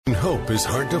Hope is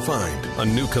hard to find. A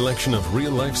new collection of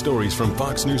real-life stories from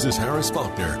Fox News' Harris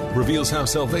Faulkner reveals how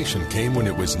salvation came when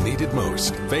it was needed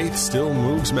most. Faith still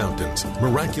moves mountains.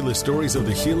 Miraculous stories of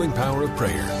the healing power of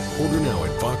prayer. Order now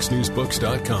at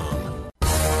foxnewsbooks.com.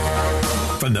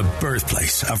 From the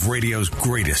birthplace of radio's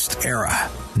greatest era.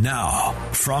 Now,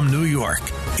 from New York,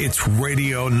 it's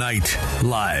Radio Night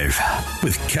Live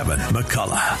with Kevin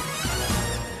McCullough.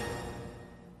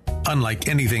 Unlike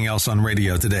anything else on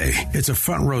radio today, it's a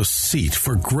front row seat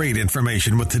for great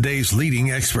information with today's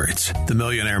leading experts. The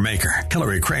Millionaire Maker,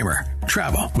 Hillary Kramer.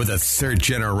 Travel with a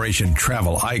third-generation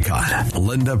travel icon,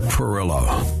 Linda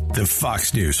Perillo. The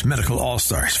Fox News Medical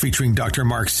All-Stars featuring Dr.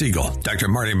 Mark Siegel, Dr.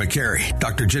 Marty McCary,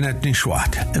 Dr. Jeanette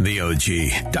Nishwat, and the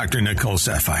OG, Dr. Nicole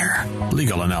Sapphire.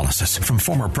 Legal analysis from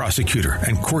former prosecutor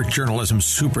and court journalism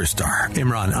superstar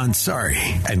Imran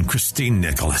Ansari and Christine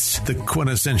Nicholas, the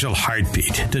quintessential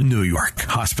heartbeat to New York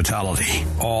hospitality.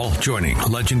 All joining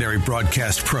legendary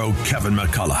broadcast pro Kevin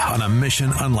McCullough on a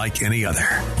mission unlike any other.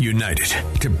 United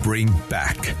to bring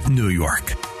back New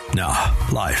York. Now,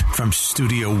 live from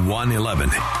Studio 111,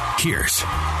 here's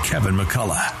Kevin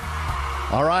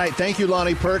McCullough. All right. Thank you,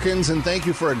 Lonnie Perkins, and thank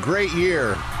you for a great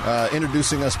year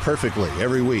introducing us perfectly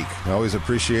every week. I always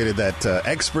appreciated that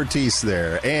expertise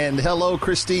there. And hello,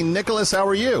 Christine Nicholas. How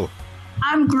are you?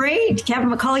 I'm great, Kevin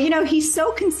McCullough. You know, he's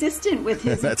so consistent with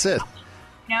his... That's it.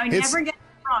 You know, he never gets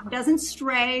it wrong. Doesn't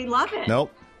stray. Love it.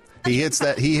 Nope. He hits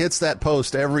that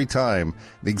post every time,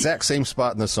 the exact same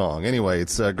spot in the song. Anyway,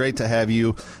 it's great to have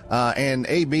you. And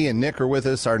AB and Nick are with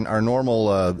us, our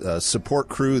normal support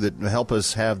crew that help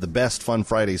us have the best Fun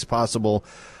Fridays possible.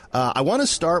 I want to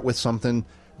start with something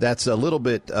that's a little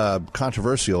bit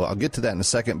controversial. I'll get to that in a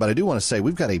second, but I do want to say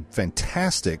we've got a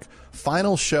fantastic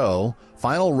final show,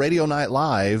 final Radio Night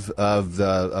Live of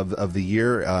the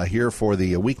year here for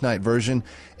the weeknight version,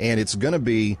 and it's going to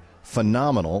be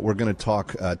phenomenal. We're going to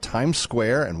talk Times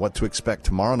Square and what to expect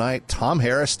tomorrow night. Tom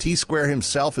Harris, T-Square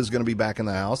himself, is going to be back in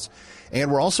the house. And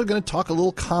we're also going to talk a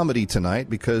little comedy tonight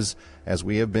because, as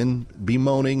we have been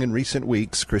bemoaning in recent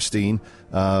weeks, Christine,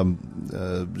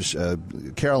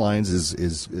 Caroline's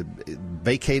is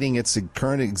vacating its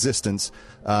current existence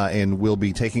and will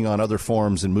be taking on other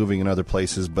forms and moving in other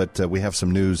places. But we have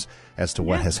some news as to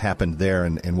what has happened there,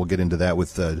 and we'll get into that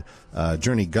with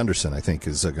Journey Gunderson, I think,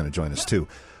 is going to join us too.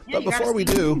 But before we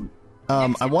do,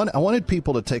 I wanted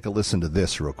people to take a listen to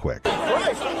this real quick.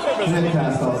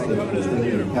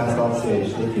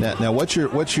 Now, what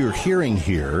you're hearing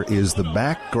here is the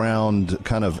background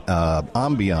kind of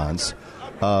ambiance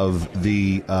of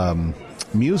the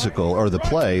musical or the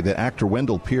play that actor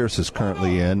Wendell Pierce is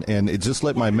currently in, and it just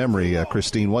lit my memory,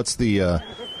 Christine. What's the?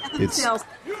 It's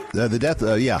the death.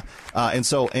 Yeah, and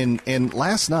so and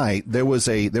last night there was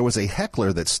a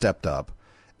heckler that stepped up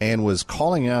and was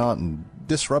calling out and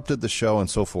disrupted the show and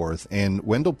so forth. And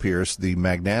Wendell Pierce, the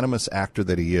magnanimous actor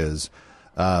that he is,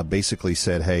 basically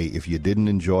said, "Hey, if you didn't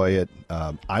enjoy it,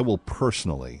 I will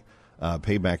personally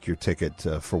pay back your ticket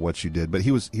for what you did." But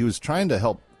he was trying to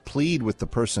help plead with the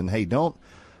person, "Hey, don't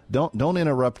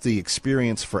interrupt the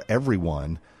experience for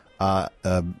everyone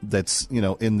that's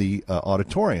in the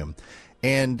auditorium."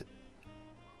 And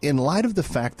in light of the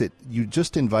fact that you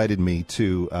just invited me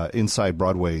to Inside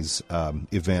Broadway's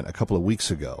event a couple of weeks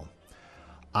ago,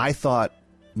 I thought,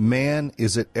 man,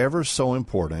 is it ever so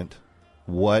important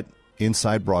what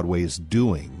Inside Broadway is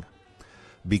doing?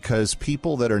 Because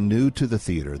people that are new to the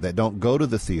theater, that don't go to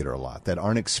the theater a lot, that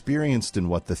aren't experienced in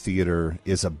what the theater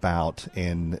is about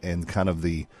and kind of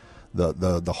the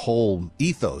whole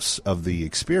ethos of the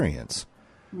experience,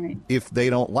 right. If they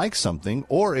don't like something,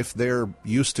 or if they're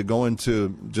used to going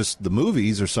to just the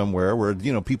movies or somewhere where,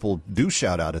 people do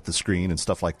shout out at the screen and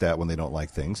stuff like that when they don't like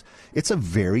things, it's a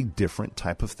very different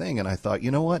type of thing. And I thought,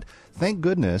 you know what? Thank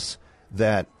goodness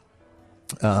that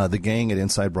the gang at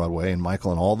Inside Broadway and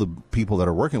Michael and all the people that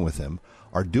are working with him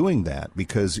are doing that,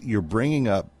 because you're bringing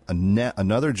up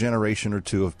another generation or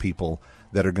two of people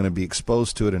that are going to be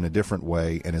exposed to it in a different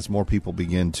way. And as more people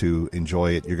begin to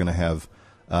enjoy it, you're going to have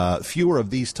fewer of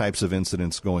these types of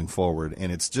incidents going forward.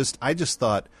 And it's just, I just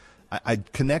thought I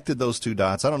connected those two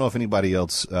dots. I don't know if anybody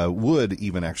else would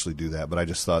even actually do that, but I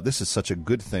just thought this is such a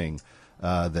good thing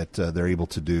that they're able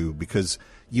to do, because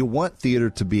you want theater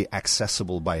to be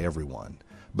accessible by everyone.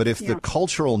 But if the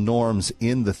cultural norms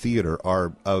in the theater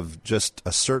are of just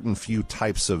a certain few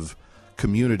types of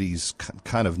communities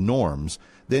kind of norms,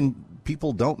 then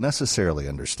people don't necessarily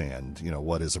understand,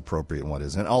 what is appropriate and what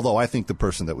isn't. Although I think the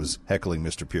person that was heckling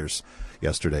Mr. Pierce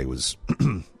yesterday was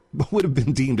would have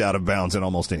been deemed out of bounds in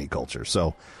almost any culture.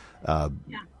 So, I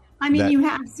mean, you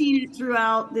have seen it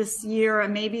throughout this year,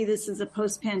 and maybe this is a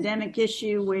post-pandemic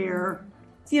issue where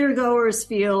theater goers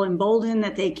feel emboldened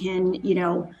that they can,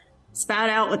 spout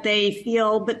out what they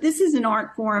feel. But this is an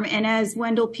art form. And as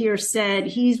Wendell Pierce said,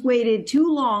 he's waited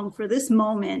too long for this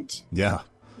moment. Yeah.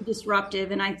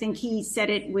 Disruptive. And I think he said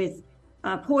it with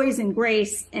poise and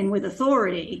grace and with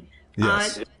authority.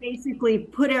 Yes. Basically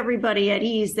put everybody at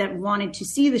ease that wanted to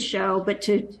see the show, but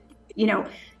to,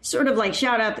 sort of like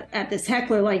shout out at this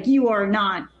heckler, like, you are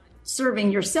not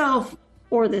serving yourself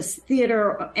or this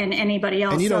theater and anybody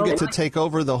else. And you don't get to take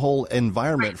over the whole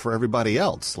environment for everybody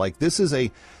else. Like, this is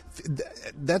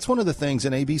that's one of the things,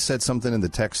 and AB said something in the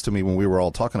text to me when we were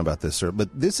all talking about this, sir, but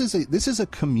this is a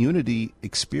community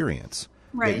experience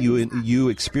that you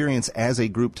experience as a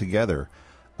group together.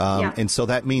 And so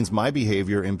that means my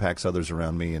behavior impacts others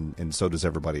around me, and so does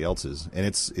everybody else's. And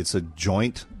it's a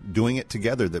joint doing it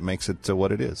together that makes it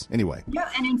what it is. Anyway. Yeah,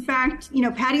 and in fact,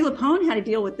 Patti LuPone had to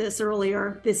deal with this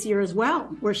earlier this year as well,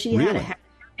 where she had a heckler,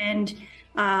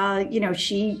 and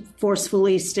she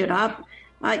forcefully stood up.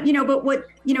 But what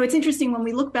it's interesting when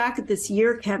we look back at this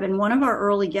year, Kevin. One of our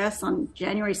early guests on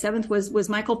January 7th was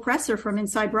Michael Presser from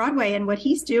Inside Broadway, and what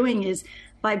he's doing is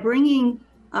by bringing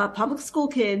public school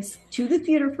kids to the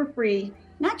theater for free,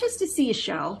 not just to see a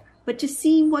show, but to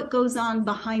see what goes on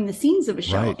behind the scenes of a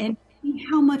show and see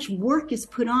how much work is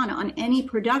put on any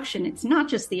production. It's not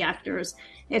just the actors.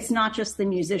 It's not just the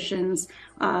musicians.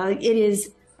 It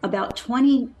is about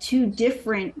 22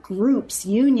 different groups,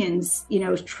 unions,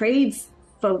 trades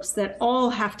folks that all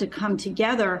have to come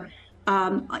together,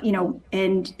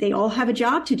 and they all have a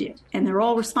job to do, and they're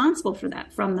all responsible for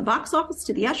that, from the box office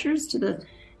to the ushers to the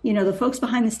the folks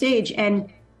behind the stage.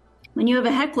 And when you have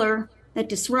a heckler that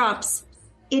disrupts,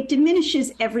 it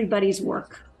diminishes everybody's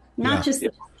work, not just the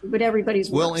actor, but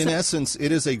everybody's work. Well, in essence,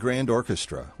 it is a grand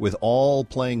orchestra with all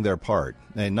playing their part,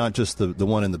 and not just the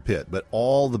one in the pit, but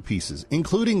all the pieces,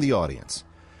 including the audience.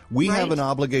 We have an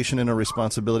obligation and a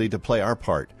responsibility to play our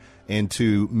part and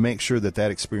to make sure that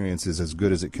experience is as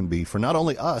good as it can be for not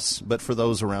only us, but for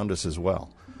those around us as well.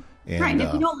 And,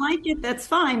 if you don't like it, that's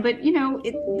fine. But,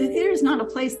 the theater is not a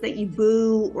place that you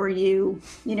boo or you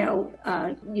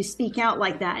speak out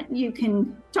like that. You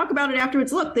can talk about it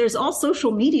afterwards. Look, there's all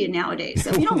social media nowadays.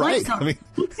 So if you don't like something,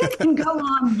 you can go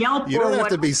on Yelp or whatever. You don't have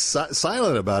to be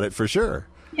silent about it, for sure.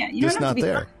 Yeah, you don't have to be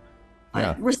there.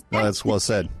 Yeah, no, that's well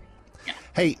said. Yeah.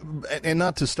 Hey, and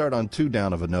not to start on too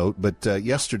down of a note, but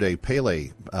yesterday Pele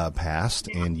passed,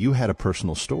 and you had a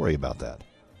personal story about that.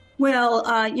 Well,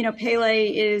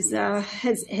 Pele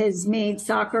has made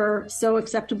soccer so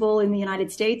acceptable in the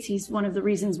United States. He's one of the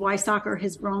reasons why soccer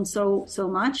has grown so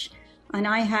much. And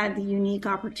I had the unique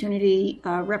opportunity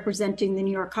representing the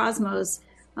New York Cosmos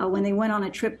when they went on a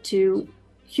trip to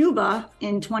Cuba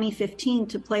in 2015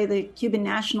 to play the Cuban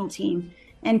national team.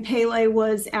 And Pele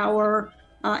was our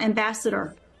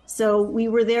ambassador. So we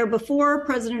were there before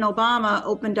President Obama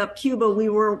opened up Cuba. We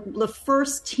were the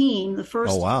first team,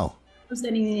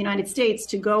 representing the United States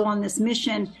to go on this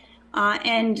mission.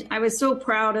 And I was so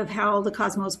proud of how the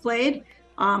Cosmos played.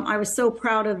 I was so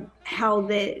proud of how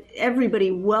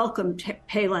everybody welcomed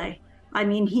Pele. I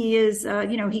mean, he is,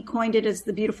 he coined it as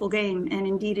the beautiful game, and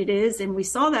indeed it is. And we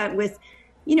saw that with,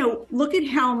 look at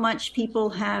how much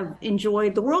people have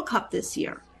enjoyed the World Cup this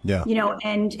year. Yeah.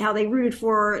 And how they rooted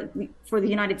for the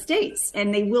United States,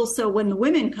 and they will so when the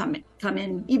women come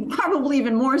in, probably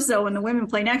even more so when the women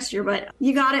play next year. But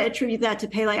you got to attribute that to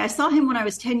Pele. I saw him when I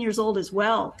was 10 years old as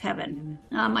well, Kevin.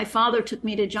 My father took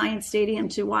me to Giant Stadium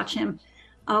to watch him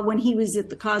when he was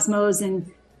at the Cosmos,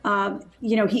 and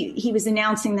he was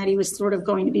announcing that he was sort of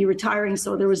going to be retiring.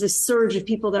 So there was a surge of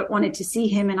people that wanted to see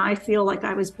him, and I feel like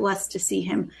I was blessed to see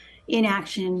him in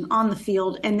action on the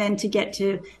field, and then to get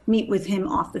to meet with him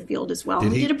off the field as well.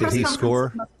 Did he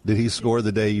score? Did he score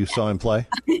the day you saw him play?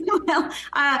 Well,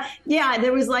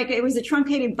 there was it was a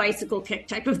truncated bicycle kick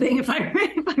type of thing, if I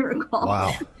recall.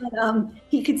 Wow. But,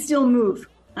 he could still move,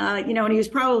 and he was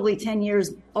probably 10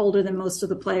 years older than most of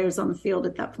the players on the field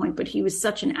at that point, but he was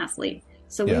such an athlete.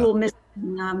 So we will miss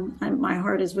him. My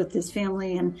heart is with his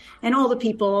family and all the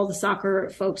people, all the soccer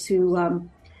folks who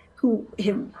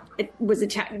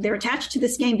they're attached to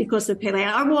this game because of Pele.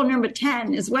 I wore number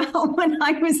 10 as well when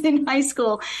I was in high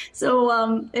school.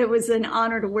 So it was an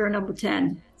honor to wear number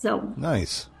 10. So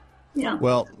nice. Yeah.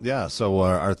 Well, yeah. So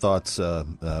our thoughts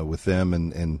with them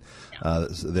and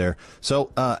there.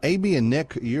 So AB and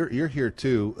Nick, you're here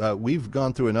too. We've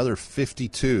gone through another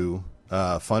 52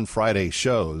 Fun Friday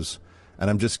shows. And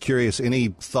I'm just curious, any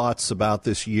thoughts about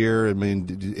this year? I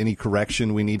mean, any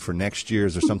correction we need for next year?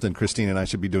 Is there something Christine and I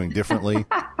should be doing differently?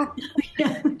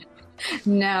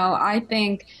 No, I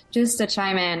think just to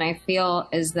chime in, I feel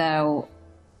as though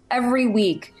every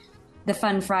week the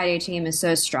Fun Friday team is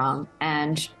so strong,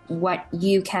 and what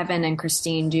you, Kevin, and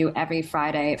Christine do every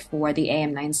Friday for the AM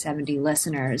 970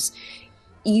 listeners,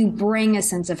 you bring a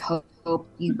sense of hope,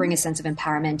 you bring a sense of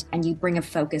empowerment, and you bring a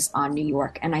focus on New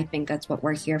York. And I think that's what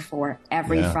we're here for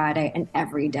every Friday and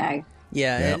every day.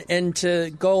 Yeah, and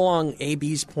to go along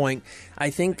AB's point,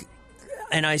 I think,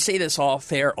 and I say this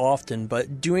often,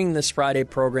 but doing this Friday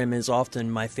program is often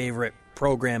my favorite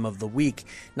program of the week.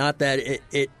 Not that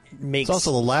it makes... It's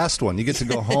also the last one. You get to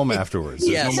go home afterwards.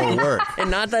 There's no more work. And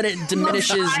not that it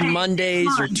diminishes Mondays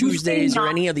or Tuesdays or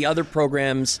any of the other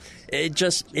programs.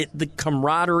 The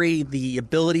camaraderie, the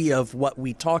ability of what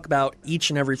we talk about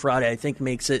each and every Friday, I think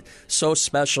makes it so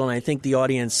special, and I think the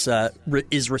audience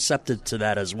is receptive to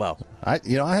that as well. I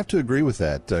have to agree with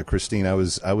that, Christine. I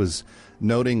was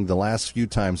noting the last few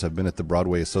times I've been at the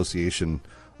Broadway Association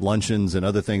luncheons and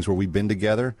other things where we've been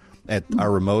together at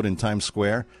our remote in Times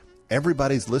Square.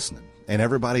 Everybody's listening, and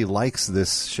everybody likes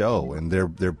this show, and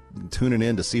they're tuning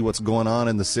in to see what's going on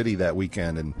in the city that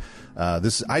weekend. And I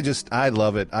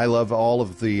love it. I love all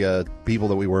of the people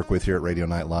that we work with here at Radio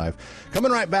Night Live.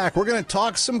 Coming right back, we're going to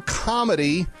talk some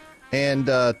comedy and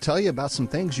tell you about some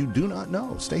things you do not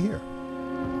know. Stay here.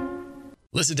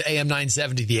 Listen to AM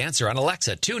 970 The Answer on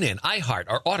Alexa, TuneIn, iHeart,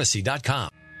 or Odyssey.com.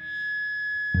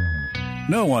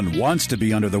 No one wants to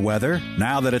be under the weather.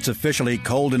 Now that it's officially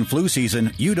cold and flu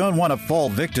season, you don't want to fall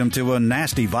victim to a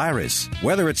nasty virus.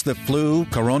 Whether it's the flu,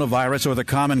 coronavirus, or the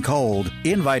common cold,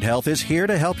 Invite Health is here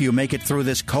to help you make it through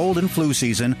this cold and flu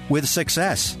season with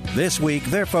success. This week,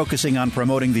 they're focusing on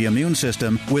promoting the immune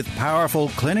system with powerful,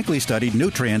 clinically studied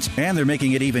nutrients, and they're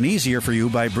making it even easier for you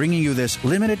by bringing you this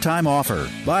limited time offer.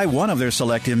 Buy one of their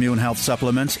select immune health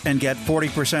supplements and get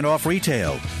 40% off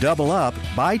retail. Double up,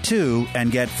 buy two, and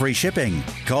get free shipping.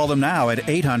 Call them now at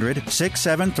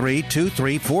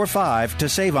 800-673-2345 to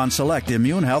save on select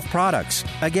immune health products.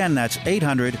 Again, that's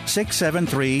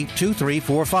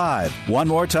 800-673-2345. One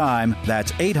more time,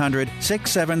 that's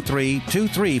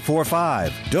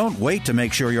 800-673-2345. Don't wait to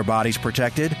make sure your body's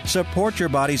protected. Support your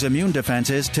body's immune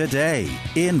defenses today.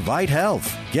 Invite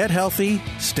Health. Get healthy,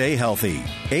 stay healthy.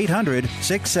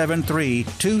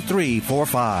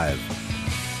 800-673-2345.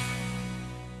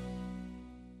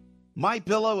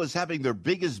 MyPillow is having their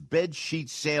biggest bed sheet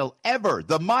sale ever.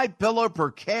 The MyPillow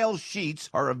Percale sheets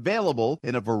are available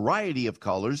in a variety of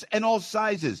colors and all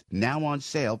sizes. Now on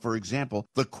sale, for example,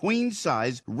 the queen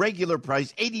size, regular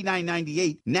price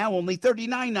 $89.98, now only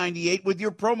 $39.98 with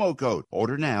your promo code.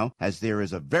 Order now, as there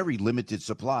is a very limited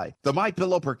supply. The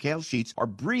MyPillow Percale sheets are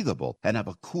breathable and have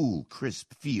a cool,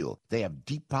 crisp feel. They have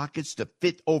deep pockets to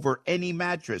fit over any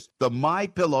mattress. The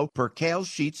MyPillow Percale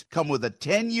sheets come with a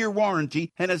 10-year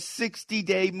warranty and a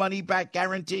 60-day money-back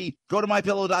guarantee. Go to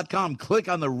MyPillow.com, click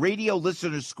on the radio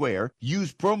listener square,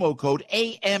 use promo code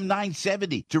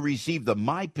AM970 to receive the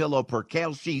MyPillow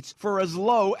Percale sheets for as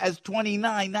low as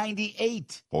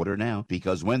 $29.98. Order now,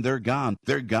 because when they're gone,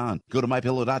 they're gone. Go to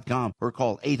MyPillow.com or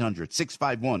call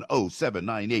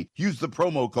 800-651-0798. Use the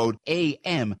promo code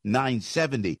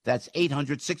AM970. That's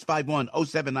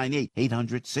 800-651-0798.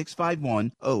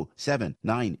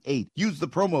 800-651-0798. Use the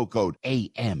promo code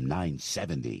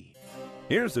AM970.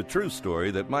 Here's a true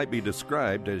story that might be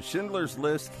described as Schindler's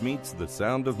List meets The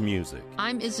Sound of Music.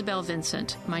 I'm Isabel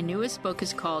Vincent. My newest book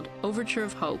is called Overture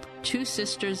of Hope, Two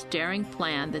Sisters' Daring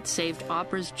Plan That Saved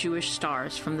Opera's Jewish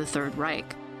Stars from the Third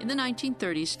Reich. In the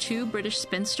 1930s, two British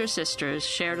spinster sisters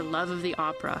shared a love of the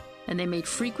opera, and they made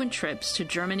frequent trips to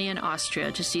Germany and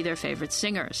Austria to see their favorite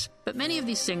singers. But many of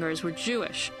these singers were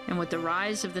Jewish, and with the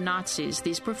rise of the Nazis,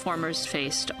 these performers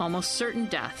faced almost certain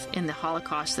death in the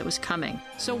Holocaust that was coming.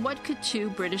 So what could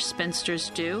two British spinsters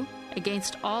do?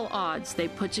 Against all odds, they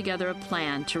put together a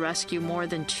plan to rescue more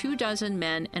than 24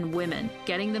 men and women,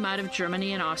 getting them out of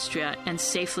Germany and Austria and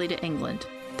safely to England.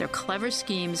 Their clever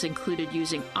schemes included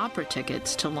using opera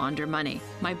tickets to launder money.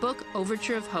 My book,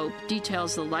 Overture of Hope,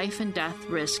 details the life and death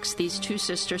risks these two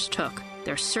sisters took.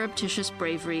 Their surreptitious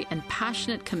bravery and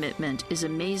passionate commitment is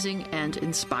amazing and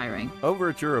inspiring.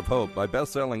 Overture of Hope by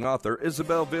best-selling author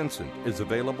Isabel Vincent is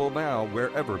available now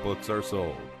wherever books are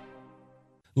sold.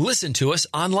 Listen to us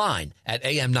online at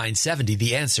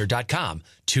am970theanswer.com.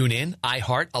 Tune in,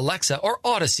 iHeart, Alexa, or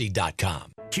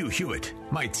Odyssey.com. Hugh Hewitt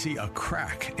might see a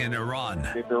crack in Iran.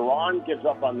 If Iran gives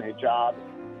up on the hijab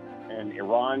and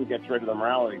Iran gets rid of the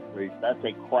morality police, that's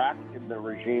a crack in the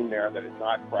regime there that is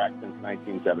not cracked since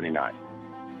 1979.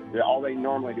 All they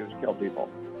normally do is kill people.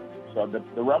 So the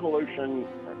revolution,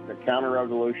 the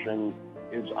counter-revolution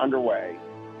is underway,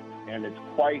 and it's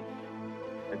quite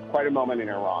a moment in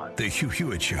Iran. The Hugh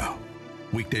Hewitt Show.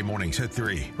 Weekday mornings at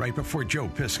 3, right before Joe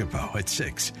Piscopo at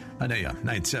 6 on AM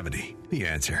 970. The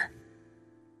Answer.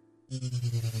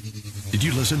 Did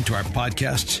you listen to our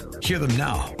podcasts? Hear them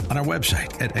now on our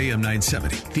website at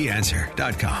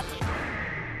am970theanswer.com.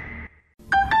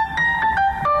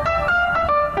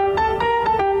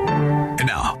 And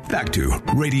now, back to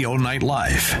Radio Night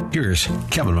Live. Here's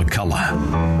Kevin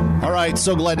McCullough. All right,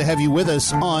 so glad to have you with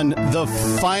us on the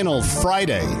final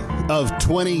Friday of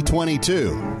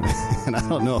 2022. And I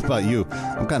don't know about you,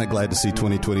 I'm kind of glad to see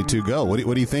 2022 go. What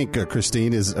do you think,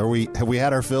 Christine? Have we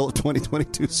had our fill of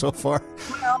 2022 so far?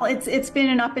 Well, it's been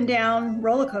an up and down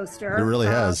roller coaster. It really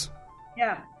has.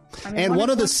 Yeah. I mean, and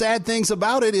one of the sad things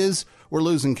about it is we're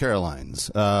losing Caroline's,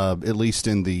 at least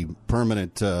in the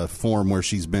permanent form where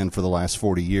she's been for the last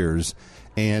 40 years.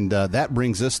 And that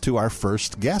brings us to our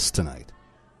first guest tonight.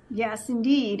 Yes,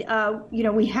 indeed.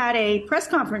 We had a press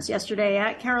conference yesterday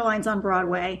at Caroline's on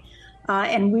Broadway,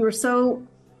 and we were so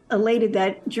elated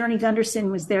that Journey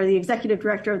Gunderson was there, the executive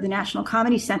director of the National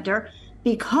Comedy Center,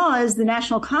 because the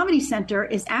National Comedy Center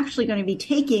is actually going to be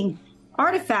taking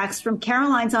artifacts from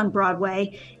Caroline's on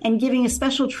Broadway and giving a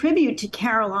special tribute to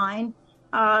Caroline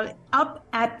up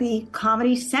at the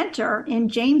Comedy Center in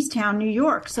Jamestown, New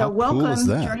York. So welcome,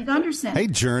 Journey Gunderson. Hey,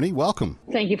 Journey, welcome.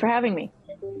 Thank you for having me.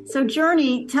 So,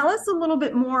 Journey, tell us a little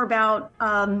bit more about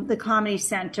the Comedy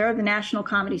Center, the National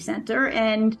Comedy Center,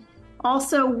 and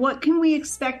also what can we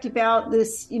expect about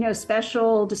this,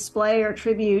 special display or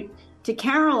tribute to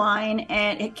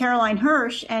Caroline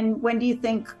Hirsch, and when do you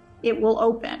think it will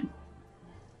open?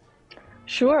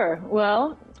 Sure.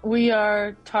 Well, we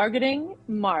are targeting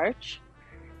March.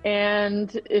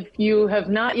 And if you have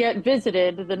not yet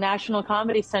visited the National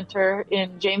Comedy Center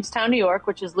in Jamestown, New York,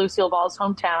 which is Lucille Ball's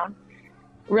hometown,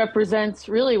 represents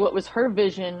really what was her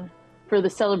vision for the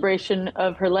celebration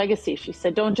of her legacy. She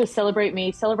said, don't just celebrate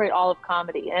me, celebrate all of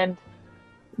comedy. And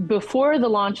before the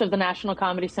launch of the National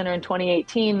Comedy Center in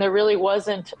 2018, there really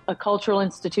wasn't a cultural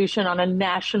institution on a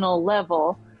national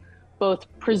level, both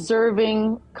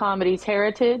preserving comedy's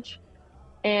heritage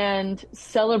and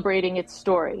celebrating its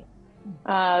story.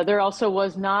 There also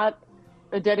was not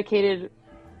a dedicated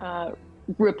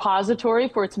repository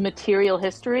for its material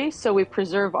history, so we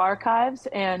preserve archives,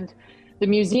 and the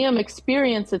museum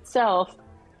experience itself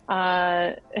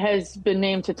has been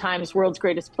named to Time's World's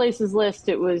Greatest Places list.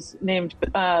 It was named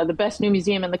the best new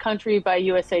museum in the country by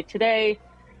USA Today,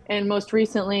 and most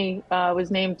recently was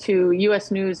named to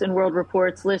U.S. News and World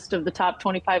Report's list of the top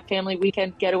 25 family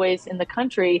weekend getaways in the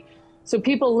country. So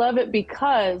people love it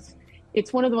because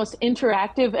it's one of the most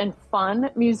interactive and fun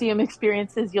museum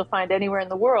experiences you'll find anywhere in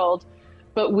the world,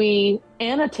 but we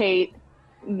annotate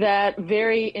that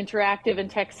very interactive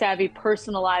and tech-savvy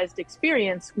personalized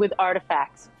experience with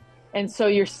artifacts. And so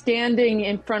you're standing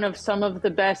in front of some of the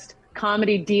best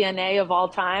comedy DNA of all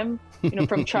time,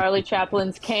 from Charlie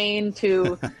Chaplin's Cane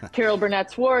to Carol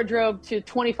Burnett's wardrobe to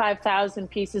 25,000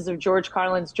 pieces of George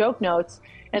Carlin's joke notes.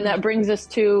 And that brings us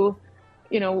to,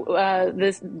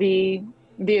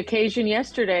 the occasion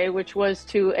yesterday, which was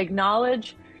to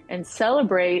acknowledge and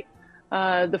celebrate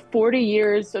the 40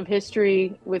 years of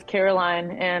history with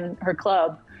Caroline and her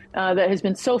club that has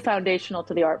been so foundational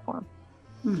to the art form.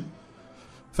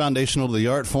 Foundational to the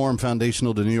art form,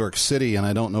 foundational to New York City, and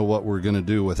I don't know what we're going to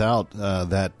do without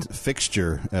that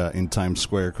fixture in Times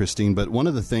Square, Christine. But one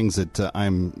of the things that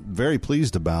I'm very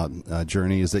pleased about,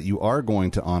 Journey, is that you are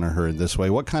going to honor her in this way.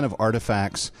 What kind of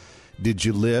artifacts did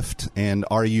you lift, and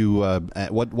are you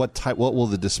what will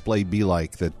the display be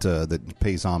like that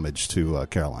pays homage to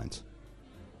Caroline's?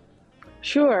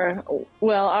 Sure.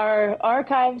 Well, our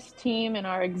archives team and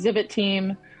our exhibit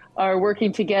team are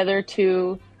working together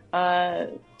to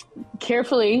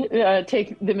carefully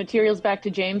take the materials back to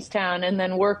Jamestown and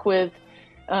then work with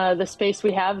the space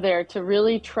we have there to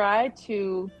really try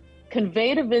to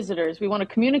convey to visitors. We want to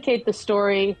communicate the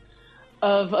story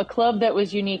of a club that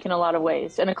was unique in a lot of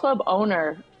ways, and a club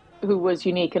owner who was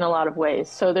unique in a lot of ways.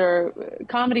 So there are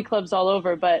comedy clubs all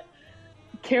over, but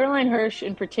Caroline Hirsch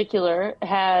in particular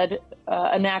had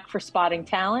a knack for spotting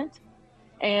talent,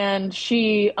 and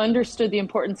she understood the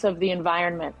importance of the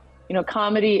environment.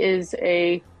 Comedy is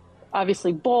a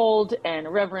obviously bold and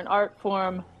irreverent art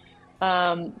form,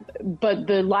 but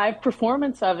the live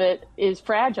performance of it is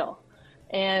fragile.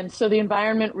 And so the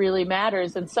environment really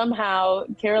matters. And somehow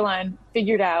Caroline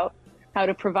figured out how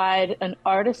to provide an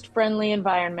artist-friendly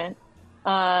environment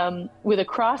with a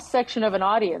cross-section of an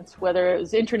audience, whether it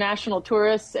was international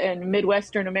tourists and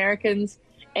Midwestern Americans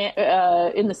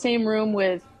in the same room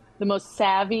with the most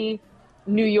savvy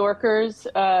New Yorkers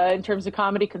in terms of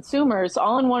comedy consumers,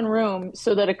 all in one room,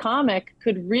 so that a comic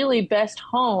could really best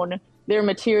hone their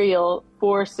material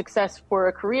for success for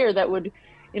a career that would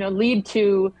lead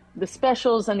to the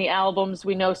specials and the albums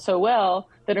we know so well,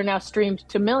 that are now streamed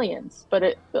to millions.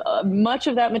 But much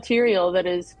of that material that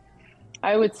is,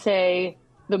 I would say,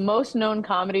 the most known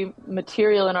comedy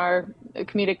material in our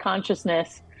comedic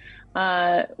consciousness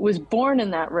was born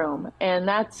in that room. And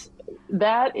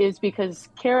that is because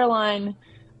Caroline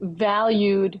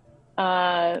valued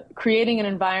creating an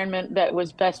environment that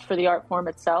was best for the art form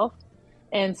itself.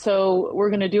 And so we're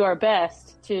going to do our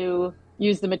best to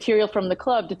use the material from the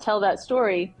club to tell that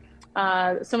story.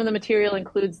 Some of the material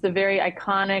includes the very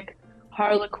iconic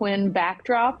Harlequin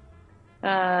backdrop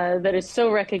that is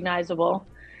so recognizable.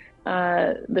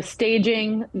 The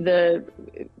staging, the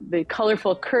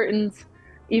colorful curtains,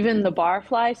 even the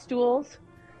barfly stools,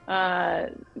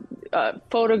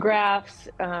 photographs.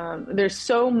 There's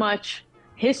so much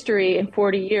history in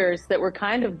 40 years that we're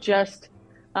kind of just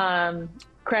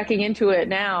cracking into it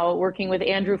now, working with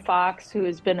Andrew Fox, who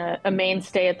has been a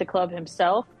mainstay at the club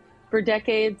himself for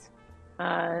decades.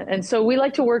 And so we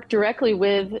like to work directly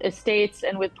with estates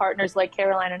and with partners like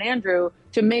Caroline and Andrew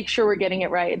to make sure we're getting it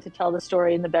right and to tell the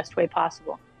story in the best way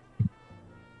possible.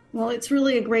 Well, it's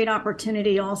really a great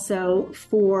opportunity also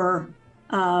for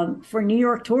New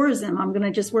York tourism. I'm going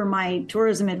to just wear my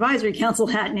Tourism Advisory Council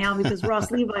hat now because Ross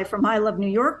Levi from I Love New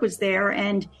York was there.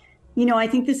 And, I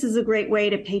think this is a great way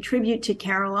to pay tribute to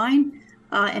Caroline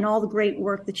and all the great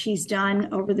work that she's done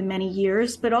over the many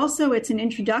years. But also it's an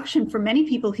introduction for many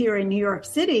people here in New York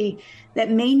City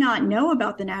that may not know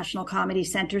about the National Comedy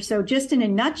Center. So just in a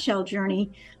nutshell,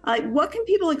 Journey, what can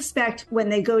people expect when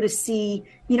they go to see,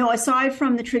 aside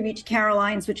from the tribute to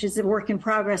Caroline's, which is a work in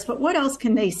progress, but what else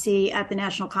can they see at the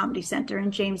National Comedy Center in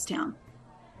Jamestown?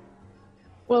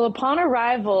 Well, upon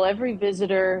arrival, every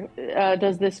visitor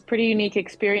does this pretty unique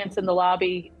experience in the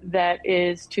lobby that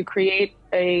is to create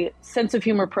a sense of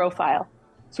humor profile.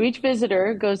 So each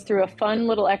visitor goes through a fun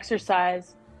little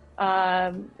exercise,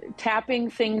 tapping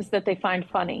things that they find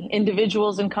funny,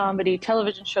 individuals in comedy,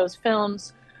 television shows,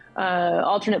 films,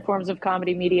 alternate forms of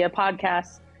comedy media,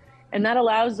 podcasts. And that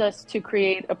allows us to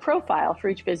create a profile for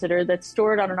each visitor that's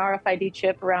stored on an RFID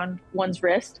chip around one's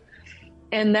wrist.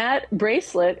 And that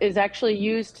bracelet is actually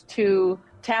used to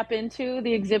tap into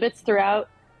the exhibits throughout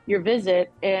your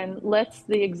visit and lets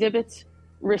the exhibits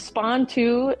respond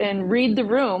to and read the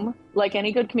room like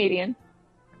any good comedian,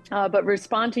 but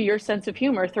respond to your sense of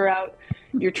humor throughout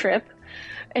your trip.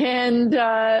 And,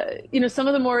 some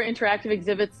of the more interactive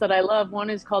exhibits that I love, one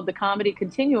is called the Comedy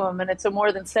Continuum, and it's a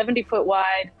more than 70-foot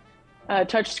wide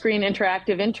touchscreen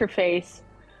interactive interface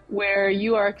where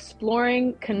you are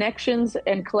exploring connections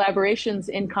and collaborations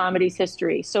in comedy's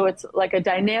history. So it's like a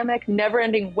dynamic,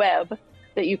 never-ending web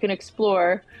that you can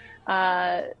explore,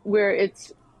 where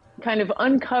it's kind of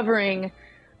uncovering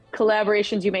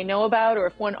collaborations you may know about, or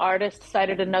if one artist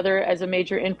cited another as a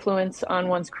major influence on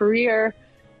one's career.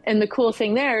 And the cool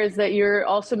thing there is that you're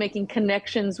also making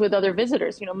connections with other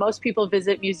visitors. Most people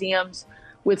visit museums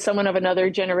with someone of another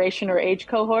generation or age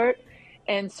cohort.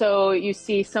 And so you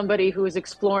see somebody who is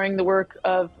exploring the work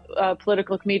of a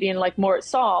political comedian like Mort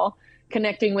Saul,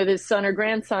 connecting with his son or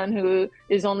grandson who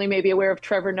is only maybe aware of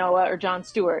Trevor Noah or Jon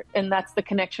Stewart. And that's the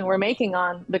connection we're making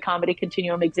on the Comedy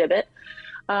Continuum exhibit.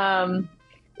 I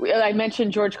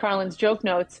mentioned George Carlin's joke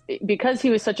notes. Because he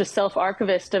was such a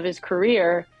self-archivist of his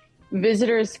career,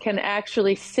 visitors can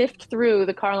actually sift through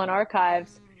the Carlin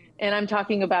archives. And I'm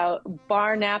talking about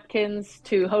bar napkins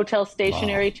to hotel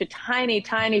stationery to tiny,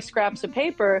 tiny scraps of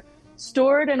paper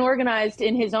stored and organized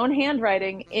in his own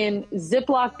handwriting in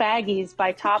Ziploc baggies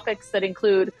by topics that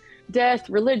include death,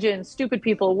 religion, stupid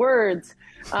people, words.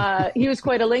 He was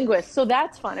quite a linguist. So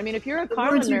that's fun. I mean, if you're a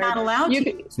Carlin nerd, you're not allowed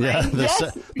to use, right?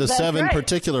 Yeah, the seven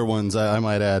particular ones, I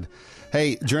might add.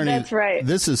 Hey, Journey, that's right.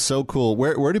 This is so cool.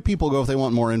 Where do people go if they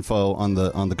want more info on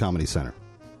the Comedy Center?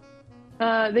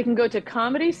 They can go to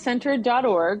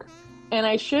comedycenter.org. And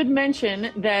I should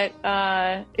mention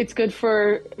that it's good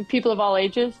for people of all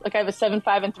ages. Like I have a 7,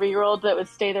 5, and 3-year-old that would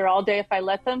stay there all day if I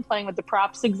let them, playing with the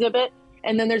props exhibit.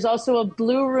 And then there's also a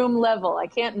Blue Room level. I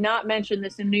can't not mention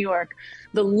this in New York.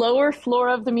 The lower floor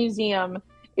of the museum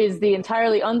is the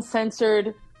entirely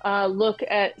uncensored look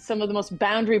at some of the most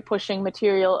boundary-pushing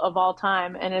material of all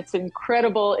time, and it's an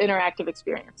incredible interactive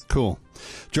experience. Cool.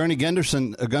 Journey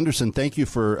Gunderson, thank you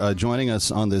for joining us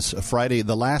on this Friday,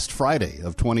 the last Friday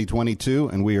of 2022,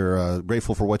 and we are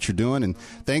grateful for what you're doing, and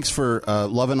thanks for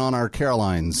loving on our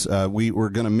Carolines. We're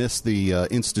going to miss the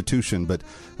institution, but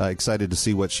excited to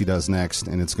see what she does next,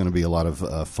 and it's going to be a lot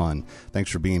of fun. Thanks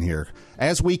for being here.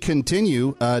 As we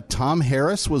continue, Tom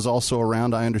Harris was also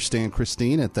around, I understand,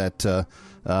 Christine, at that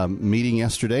meeting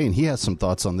yesterday, and he has some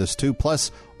thoughts on this too.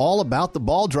 Plus, all about the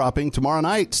ball dropping tomorrow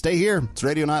night. Stay here. It's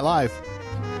Radio Night Live.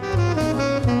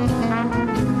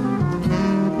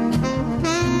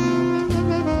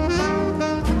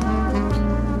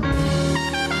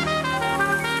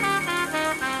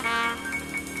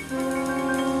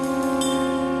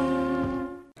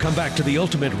 Come back to the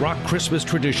ultimate rock Christmas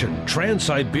tradition,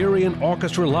 Trans-Siberian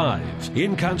Orchestra Live.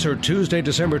 In concert Tuesday,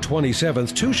 December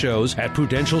 27th, 2 shows at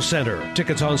Prudential Center.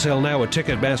 Tickets on sale now at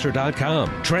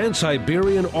Ticketmaster.com.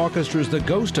 Trans-Siberian Orchestra's The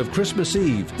Ghost of Christmas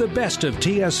Eve, the best of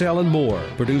TSL and more.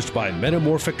 Produced by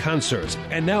Metamorphic Concerts.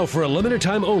 And now for a limited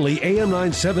time only, AM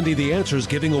 970 The Answer's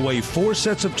giving away 4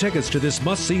 sets of tickets to this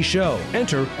must-see show.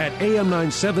 Enter at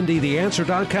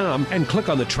am970theanswer.com and click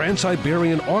on the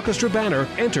Trans-Siberian Orchestra banner.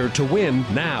 Enter to win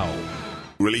now.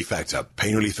 Relief Factor.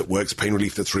 Pain relief that works, pain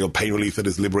relief that's real, pain relief that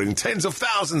is liberating tens of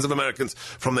thousands of Americans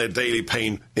from their daily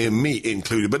pain, me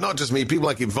included. But not just me, people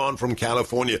like Yvonne from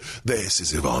California. This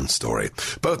is Yvonne's story.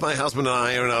 Both my husband and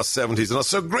I are in our 70s and are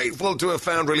so grateful to have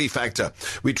found Relief Factor.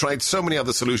 We tried so many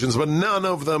other solutions, but none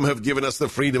of them have given us the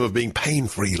freedom of being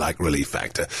pain-free like Relief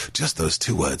Factor. Just those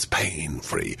 2 words,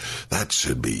 pain-free. That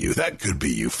should be you. That could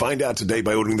be you. Find out today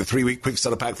by ordering the 3-week quick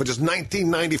starter pack for just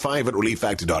 $19.95 at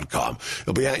relieffactor.com.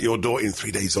 It'll be at your door in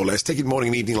 3 days or less. Take it morning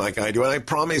and evening like I do, and I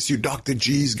promise you, Dr.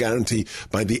 G's guarantee,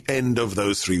 by the end of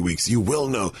those 3 weeks, you will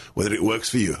know whether it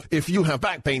works for you. If you have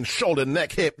back pain, shoulder,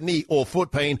 neck, hip, knee, or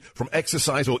foot pain from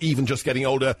exercise or even just getting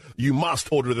older, you must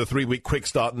order the 3-week quick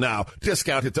start now.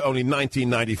 Discounted to only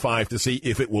 $19.95 to see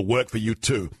if it will work for you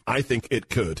too. I think it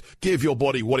could. Give your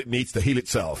body what it needs to heal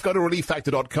itself. Go to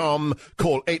relieffactor.com,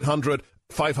 call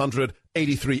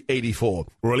 800-500-8384.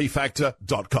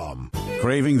 relieffactor.com.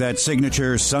 Craving that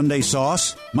signature Sunday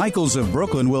sauce? Michael's of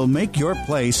Brooklyn will make your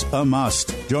place a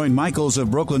must. Join Michael's of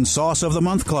Brooklyn Sauce of the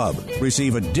Month Club.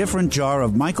 Receive a different jar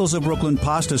of Michael's of Brooklyn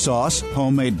pasta sauce,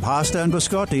 homemade pasta and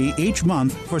biscotti each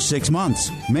month for 6 months.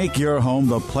 Make your home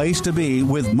the place to be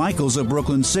with Michael's of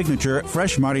Brooklyn signature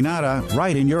fresh marinara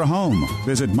right in your home.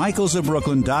 Visit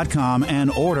michaelsofbrooklyn.com and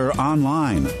order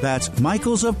online. That's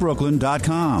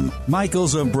michaelsofbrooklyn.com.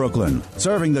 Michael's of Brooklyn,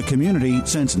 serving the community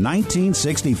since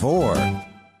 1964.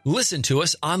 Listen to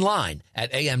us online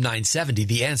at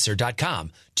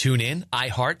am970theanswer.com. Tune in,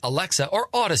 iHeart, Alexa, or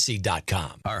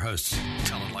Odyssey.com. Our hosts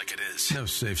tell it like it is. No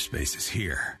safe spaces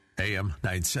here. AM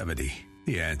 970,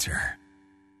 The Answer.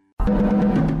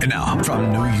 And now,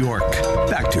 from New York,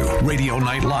 back to Radio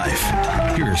Night Live.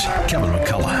 Here's Kevin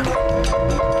McCullough.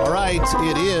 All right,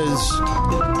 it is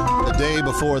the day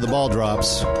before the ball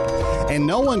drops. And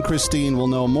no one, Christine, will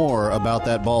know more about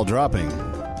that ball dropping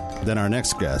than our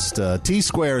next guest.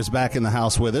 T-Square is back in the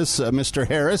house with us. Mr.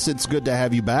 Harris, it's good to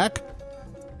have you back.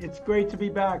 It's great to be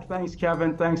back. Thanks,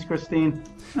 Kevin. Thanks, Christine.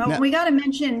 Well, we got to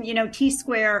mention,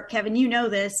 T-Square, Kevin, you know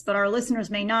this, but our listeners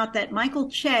may not, that Michael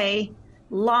Che,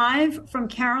 live from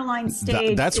Caroline's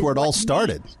stage. That's where it all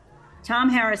started. Tom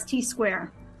Harris,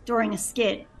 T-Square, during a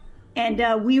skit.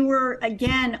 And we were,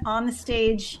 again, on the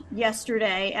stage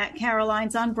yesterday at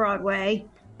Caroline's on Broadway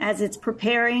as it's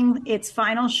preparing its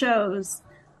final shows.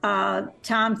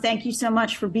 Tom, thank you so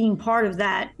much for being part of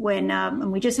that.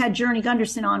 When we just had Journey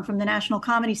Gunderson on from the National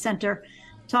Comedy Center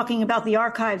talking about the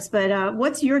archives. But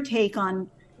what's your take on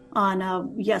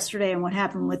yesterday and what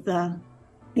happened with the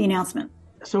announcement?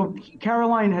 So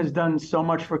Caroline has done so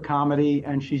much for comedy,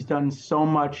 and she's done so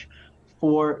much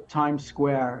for Times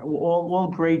Square. All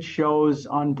great shows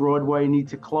on Broadway need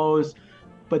to close,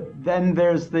 but then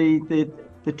there's the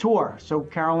tour. So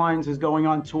Caroline's is going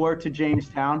on tour to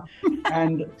Jamestown,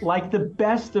 and like the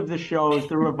best of the shows,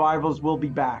 the revivals will be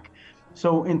back.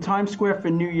 So in Times Square for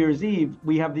New Year's Eve,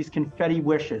 we have these confetti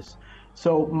wishes.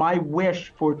 So my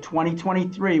wish for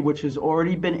 2023, which has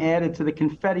already been added to the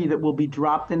confetti that will be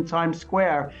dropped in Times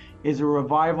Square, is a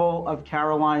revival of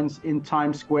Caroline's in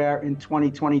Times Square in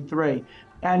 2023.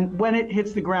 And when it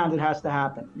hits the ground, it has to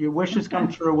happen. Your wishes come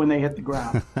true when they hit the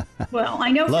ground. Well, I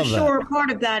know for sure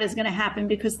part of that is going to happen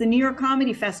because the New York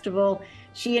Comedy Festival,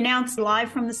 she announced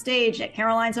live from the stage at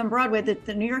Caroline's on Broadway that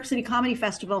the New York City Comedy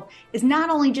Festival is not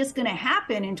only just going to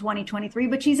happen in 2023,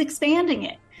 but she's expanding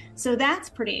it. So that's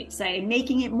pretty exciting,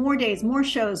 making it more days, more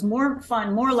shows, more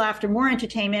fun, more laughter, more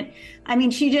entertainment. I mean,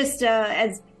 she just,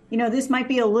 as you know, this might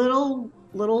be a little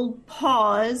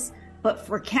pause, but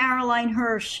for Caroline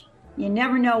Hirsch, you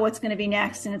never know what's going to be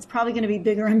next, and it's probably going to be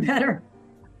bigger and better.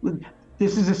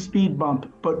 This is a speed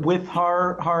bump, but with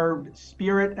her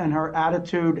spirit and her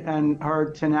attitude and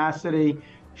her tenacity,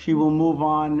 she will move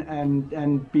on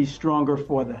and be stronger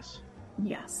for this.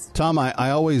 Yes. Tom,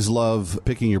 I always love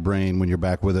picking your brain when you're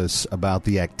back with us about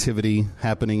the activity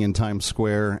happening in Times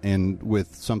Square, and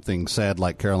with something sad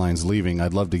like Caroline's leaving,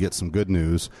 I'd love to get some good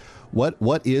news.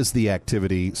 What is the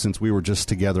activity since we were just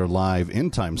together live in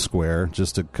Times Square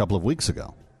just a couple of weeks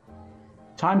ago?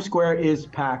 Times Square is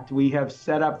packed. We have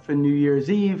set up for New Year's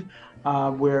Eve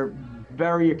We're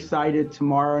very excited.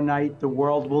 Tomorrow night, the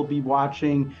world will be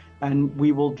watching, and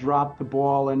we will drop the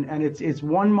ball. And it's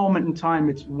one moment in time.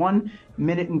 It's 1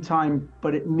 minute in time,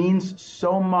 but it means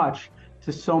so much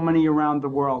to so many around the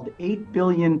world. 8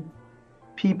 billion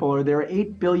people, or there are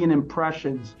 8 billion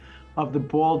impressions of the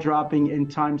ball dropping in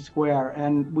Times Square.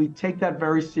 And we take that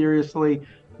very seriously.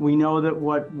 We know that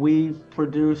what we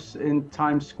produce in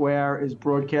Times Square is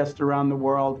broadcast around the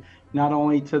world, not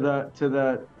only to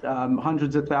the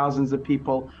hundreds of thousands of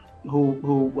people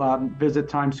who visit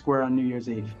Times Square on New Year's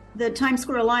Eve. The Times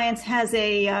Square Alliance has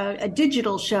a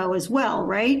digital show as well,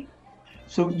 right?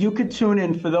 So you could tune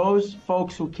in. For those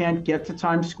folks who can't get to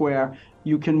Times Square,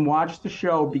 you can watch the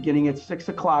show beginning at 6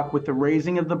 o'clock with the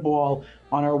raising of the ball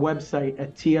on our website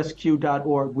at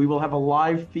tsq.org. We will have a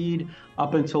live feed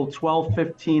up until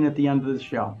 12:15 at the end of the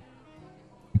show.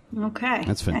 Okay.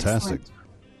 That's fantastic. Excellent.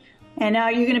 And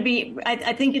you're going to be,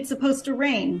 I think it's supposed to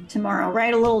rain tomorrow,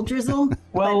 right? A little drizzle?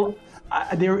 Well,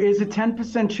 there is a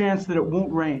 10% chance that it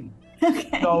won't rain.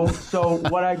 Okay. So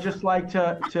what I just like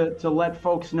to let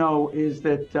folks know is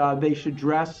that they should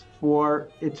dress for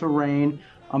it to rain.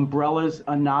 Umbrellas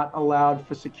are not allowed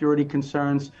for security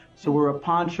concerns. So wear a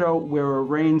poncho, wear a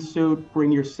rain suit, bring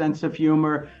your sense of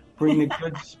humor, bring the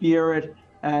good spirit,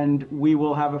 and we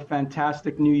will have a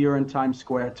fantastic New Year in Times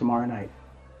Square tomorrow night.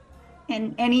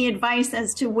 And any advice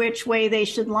as to which way they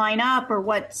should line up, or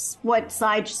what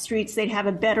side streets they'd have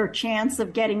a better chance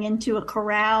of getting into a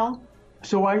corral?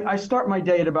 So I start my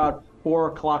day at about 4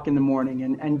 o'clock in the morning,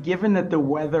 and given that the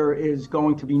weather is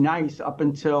going to be nice up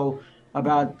until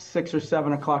about 6 or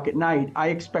 7 o'clock at night, I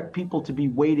expect people to be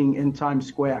waiting in Times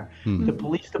Square. Mm-hmm. The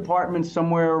police department,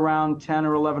 somewhere around 10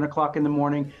 or 11 o'clock in the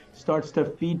morning, starts to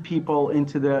feed people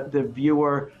into the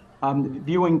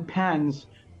viewing pens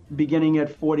beginning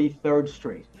at 43rd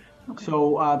Street. Okay.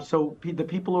 So the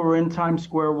people who are in Times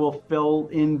Square will fill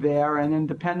in there, and then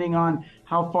depending on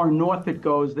how far north it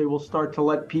goes, they will start to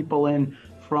let people in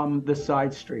from the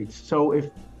side streets. So if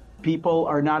people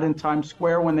are not in Times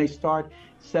Square when they start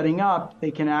setting up, they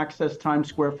can access Times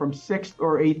Square from 6th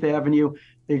or 8th Avenue.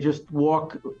 They just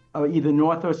walk either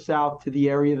north or south to the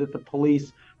area that the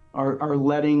police are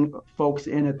letting folks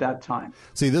in at that time.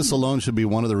 See, this alone should be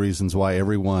one of the reasons why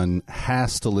everyone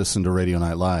has to listen to Radio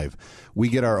Night Live. We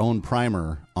get our own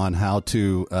primer on how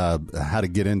to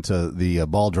get into the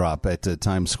ball drop at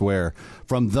Times Square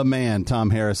from the man, Tom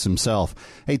Harris himself.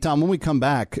 Hey, Tom, when we come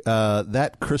back,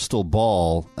 that crystal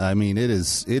ball, I mean, it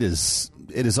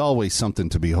is always something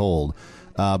to behold.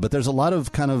 But there's a lot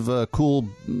of kind of cool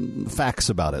facts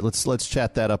about it. Let's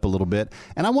chat that up a little bit.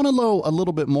 And I want to know a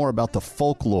little bit more about the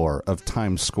folklore of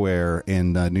Times Square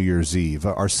in New Year's Eve.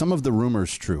 Are some of the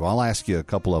rumors true? I'll ask you a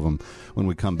couple of them when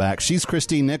we come back. She's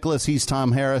Christine Nicholas. He's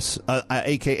Tom Harris,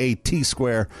 a.k.a.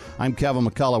 T-Square. I'm Kevin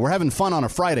McCullough. We're having fun on a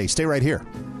Friday. Stay right here.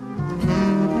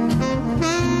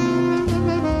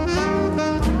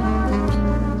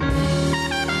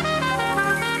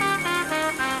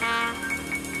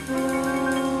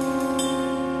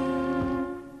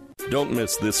 Don't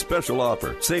miss this special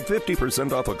offer. Save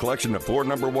 50% off a collection of 4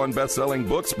 #1 best-selling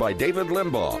books by David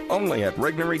Limbaugh, only at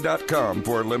Regnery.com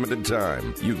for a limited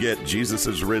time. You get Jesus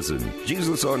is Risen,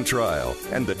 Jesus on Trial,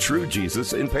 and The True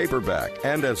Jesus in paperback.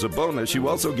 And as a bonus, you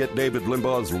also get David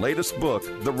Limbaugh's latest book,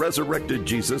 The Resurrected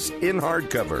Jesus, in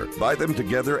hardcover. Buy them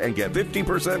together and get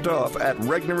 50% off at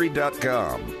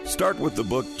Regnery.com. Start with the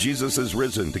book Jesus is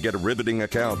Risen to get a riveting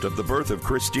account of the birth of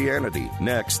Christianity.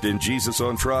 Next, in Jesus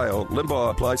on Trial,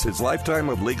 Limbaugh applies his lifetime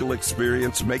of legal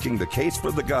experience making the case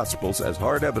for the Gospels as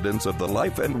hard evidence of the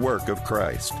life and work of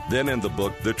Christ. Then in the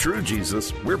book, The True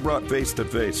Jesus, we're brought face to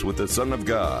face with the Son of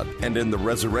God. And in The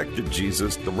Resurrected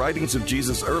Jesus, the writings of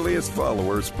Jesus' earliest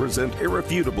followers present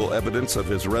irrefutable evidence of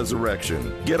his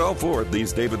resurrection. Get all 4 of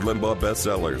these David Limbaugh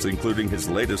bestsellers, including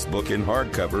his latest book in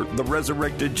hardcover, The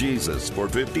Resurrected Jesus, for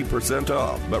 50%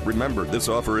 off. But remember, this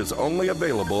offer is only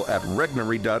available at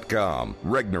Regnery.com.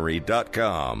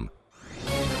 Regnery.com.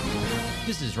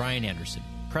 This is Ryan Anderson,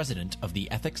 president of the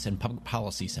Ethics and Public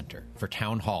Policy Center for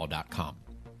townhall.com.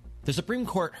 The Supreme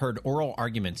Court heard oral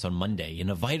arguments on Monday in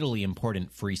a vitally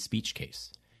important free speech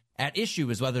case. At issue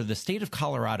is whether the state of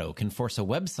Colorado can force a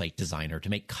website designer to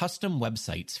make custom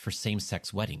websites for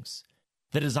same-sex weddings.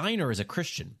 The designer is a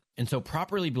Christian, and so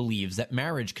properly believes that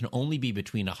marriage can only be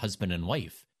between a husband and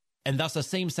wife, and thus a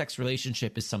same-sex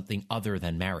relationship is something other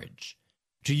than marriage.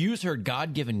 To use her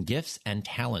God-given gifts and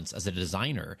talents as a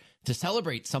designer to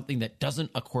celebrate something that doesn't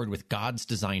accord with God's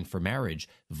design for marriage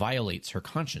violates her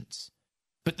conscience.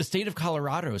 But the state of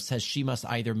Colorado says she must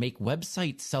either make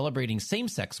websites celebrating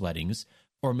same-sex weddings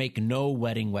or make no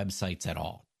wedding websites at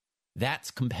all. That's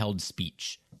compelled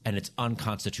speech, and it's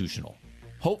unconstitutional.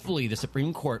 Hopefully, the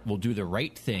Supreme Court will do the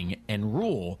right thing and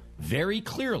rule very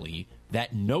clearly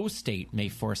that no state may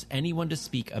force anyone to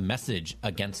speak a message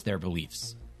against their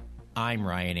beliefs. I'm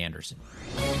Ryan Anderson.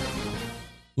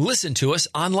 Listen to us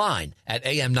online at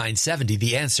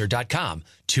am970theanswer.com.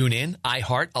 Tune in,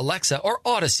 iHeart, Alexa, or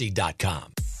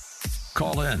Odyssey.com.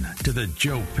 Call in to the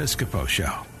Joe Piscopo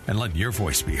Show and let your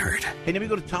voice be heard. Hey, let me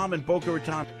go to Tom in Boca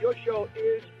Raton. Your show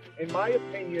is, in my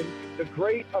opinion, the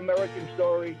great American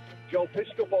story. Joe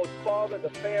Piscopo's father, the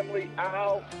family,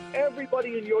 Al,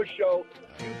 everybody in your show.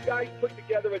 You guys put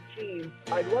together a team.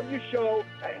 I love your show.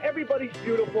 Everybody's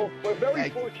beautiful. We're very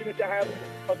fortunate to have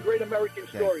a great American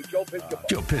story. Joe Piscopo.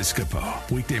 Joe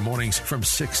Piscopo, weekday mornings from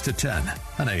 6 to 10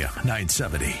 on AM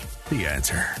 970. The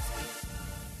Answer.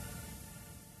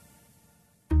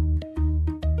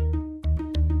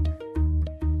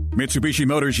 Mitsubishi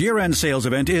Motors year-end sales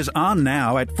event is on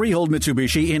now at Freehold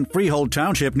Mitsubishi in Freehold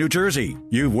Township, New Jersey.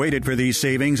 You've waited for these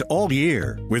savings all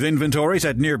year. With inventories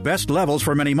at near best levels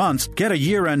for many months, get a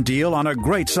year-end deal on a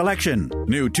great selection.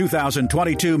 New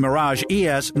 2022 Mirage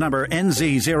ES number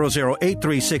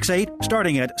NZ008368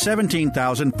 starting at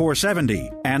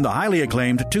 $17,470. And the highly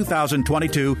acclaimed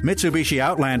 2022 Mitsubishi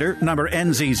Outlander number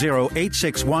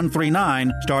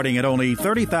NZ086139 starting at only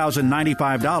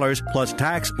 $30,095 plus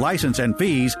tax, license, and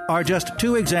fees are just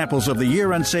two examples of the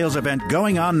year-end sales event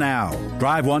going on now.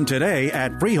 Drive one today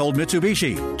at Freehold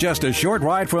Mitsubishi. Just a short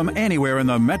ride from anywhere in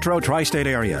the Metro Tri-State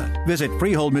area. Visit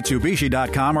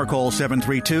freeholdmitsubishi.com or call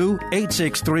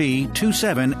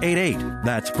 732-863-2788.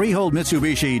 That's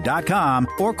freeholdmitsubishi.com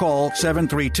or call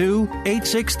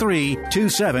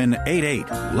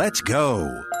 732-863-2788. Let's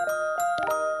go.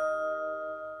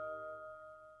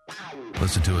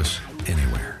 Listen to us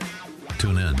anywhere.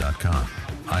 TuneIn.com.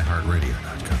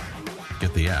 iHeartRadio.com.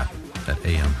 Get the app at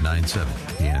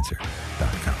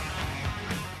am970theanswer.com.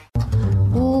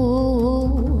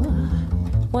 Ooh,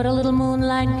 what a little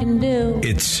moonlight can do.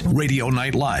 It's Radio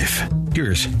Night Live.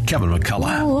 Here's Kevin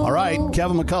McCullough. All right,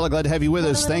 Kevin McCullough, glad to have you with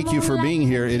us. Thank you for being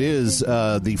here. It is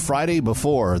the Friday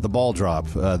before the ball drop,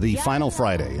 the final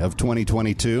Friday of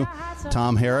 2022.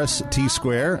 Tom Harris,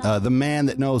 T-Square, the man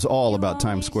that knows all about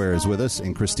Times Square, is with us,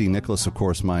 and Christine Nicholas, of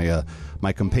course, my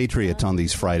compatriot on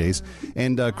these Fridays.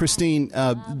 And Christine,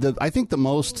 I think the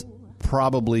most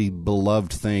probably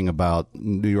beloved thing about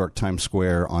New York Times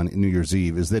Square on New Year's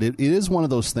Eve is that it is one of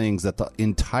those things that the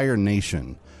entire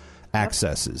nation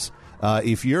accesses.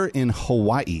 If you're in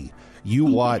Hawaii, you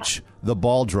watch the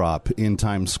ball drop in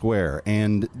Times Square,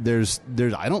 and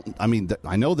I know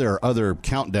there are other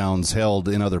countdowns held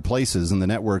in other places, and the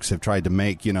networks have tried to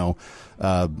make, the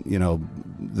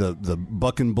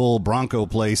Buck and Bull Bronco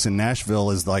place in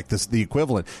Nashville is like this, the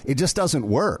equivalent. It just doesn't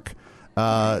work.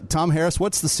 Tom Harris,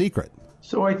 what's the secret?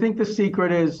 So I think the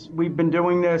secret is we've been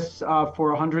doing this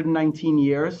for 119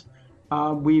 years.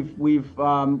 We've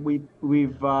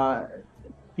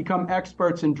become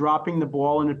experts in dropping the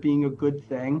ball and it being a good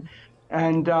thing.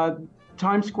 And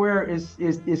Times Square is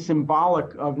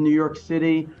symbolic of New York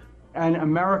City and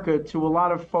America to a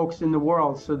lot of folks in the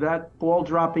world. So that ball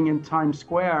dropping in Times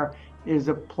Square is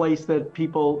a place that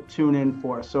people tune in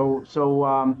for. So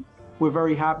we're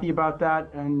very happy about that,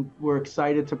 and we're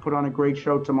excited to put on a great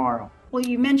show tomorrow. Well,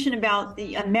 you mentioned about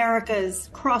the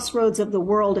America's crossroads of the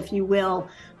world, if you will.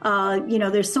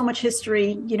 There's so much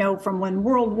history, from when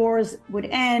world wars would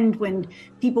end, when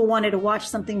people wanted to watch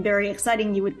something very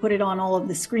exciting, you would put it on all of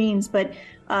the screens. But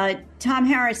Tom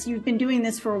Harris, you've been doing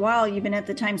this for a while. You've been at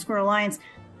the Times Square Alliance.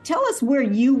 Tell us where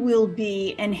you will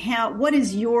be and what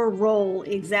is your role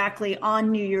exactly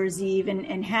on New Year's Eve,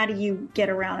 and how do you get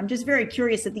around? I'm just very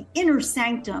curious at the inner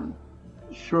sanctum.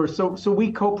 Sure. So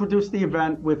we co-produced the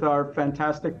event with our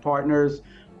fantastic partners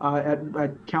at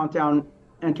Countdown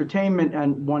Entertainment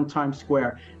and One Times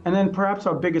Square. And then perhaps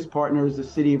our biggest partner is the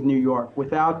City of New York.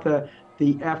 Without the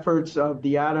efforts of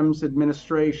the Adams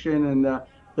administration and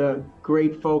the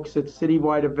great folks at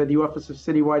Citywide, the Office of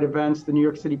Citywide Events, the New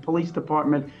York City Police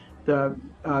Department, the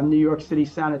New York City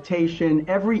Sanitation,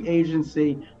 every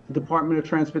agency, the Department of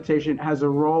Transportation has a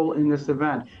role in this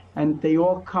event. And they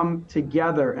all come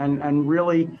together and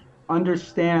really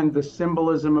understand the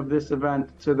symbolism of this event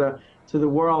to the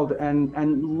world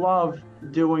and love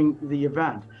doing the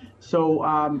event. So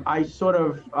I sort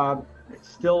of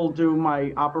still do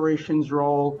my operations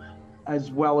role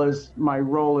as well as my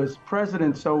role as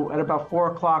president. So at about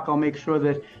 4 o'clock, I'll make sure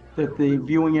that the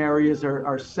viewing areas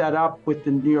are set up with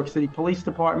the New York City Police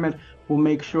Department. We'll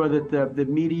make sure that the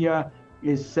media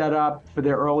is set up for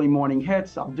their early morning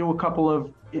hits. I'll do a couple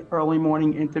of early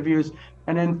morning interviews.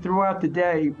 And then throughout the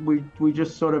day, we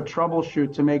just sort of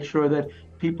troubleshoot to make sure that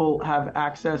people have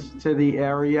access to the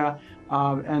area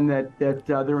and that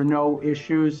there are no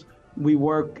issues. We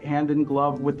work hand in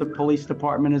glove with the police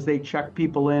department as they check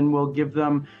people in. We'll give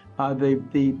them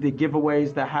the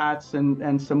giveaways, the hats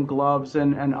and some gloves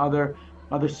and other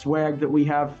swag that we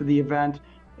have for the event.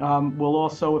 We'll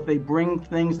also, if they bring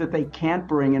things that they can't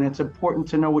bring, and it's important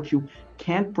to know what you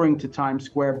can't bring to Times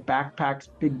Square, backpacks,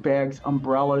 big bags,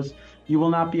 umbrellas, you will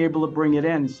not be able to bring it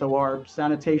in. So our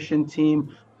sanitation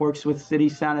team works with city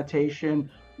sanitation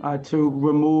to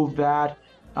remove that.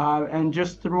 And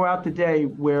just throughout the day,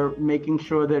 we're making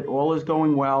sure that all is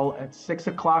going well. At 6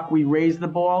 o'clock, we raise the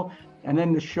ball, and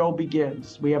then the show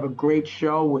begins. We have a great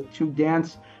show with 2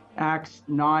 dance acts,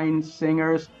 9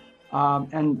 singers.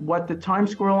 And what the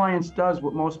Times Square Alliance does,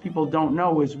 what most people don't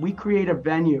know, is we create a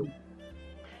venue,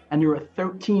 and there are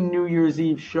 13 New Year's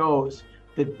Eve shows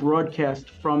that broadcast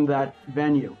from that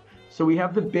venue. So we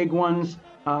have the big ones.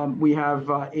 We have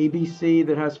ABC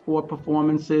that has 4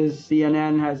 performances.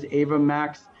 CNN has Ava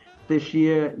Max this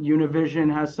year.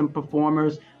 Univision has some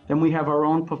performers. Then we have our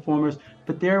own performers.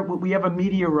 But there we have a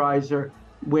media riser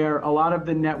where a lot of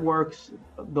the networks,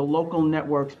 the local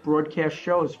networks, broadcast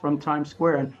shows from Times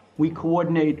Square. And we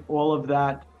coordinate all of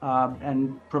that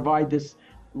and provide this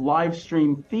live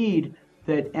stream feed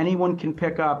that anyone can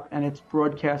pick up, and it's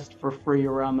broadcast for free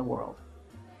around the world.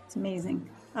 It's amazing.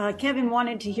 Kevin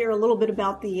wanted to hear a little bit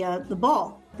about the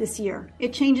ball this year.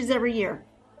 It changes every year,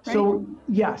 right? So,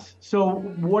 yes. So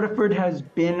Waterford has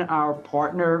been our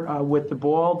partner with the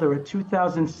ball. There are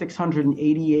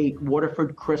 2,688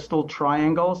 Waterford crystal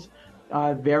triangles,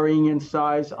 varying in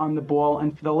size on the ball.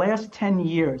 And for the last 10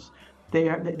 years,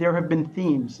 there have been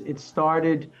themes. It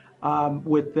started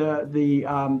with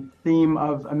the theme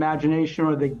of imagination,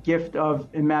 or the gift of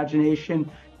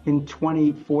imagination, in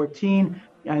 2014.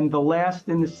 And the last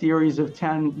in the series of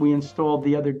 10 we installed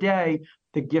the other day,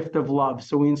 the gift of love.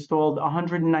 So we installed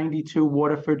 192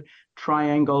 Waterford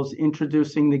triangles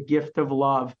introducing the gift of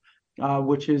love,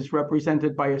 which is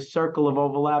represented by a circle of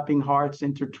overlapping hearts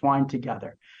intertwined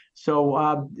together.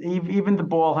 So even the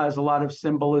ball has a lot of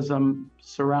symbolism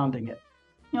surrounding it.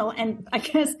 And I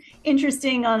guess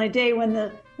interesting on a day when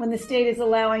the state is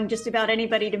allowing just about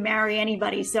anybody to marry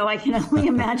anybody. So I can only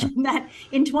imagine that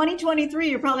in 2023,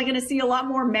 you're probably going to see a lot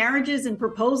more marriages and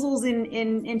proposals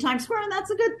in Times Square, and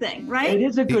that's a good thing, right? It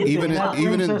is a good thing.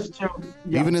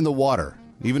 Even in the water,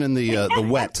 even in the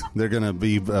wet, they're going to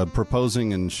be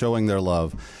proposing and showing their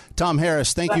love. Tom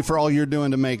Harris, thank you for all you're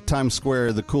doing to make Times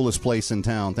Square the coolest place in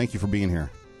town. Thank you for being here.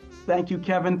 Thank you,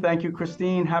 Kevin. Thank you,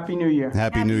 Christine. Happy New Year.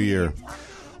 Happy New Year.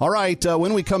 All right,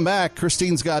 when we come back,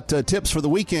 Christine's got tips for the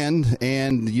weekend,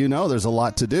 and there's a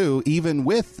lot to do, even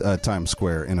with Times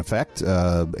Square in effect,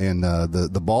 and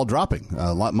the ball dropping.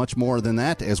 A lot much more than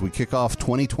that as we kick off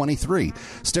 2023.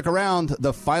 Stick around.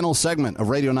 The final segment of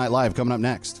Radio Night Live coming up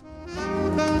next.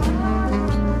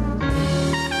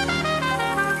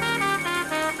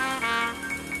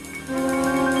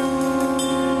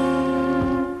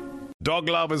 Dog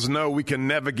lovers know we can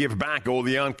never give back all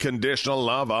the unconditional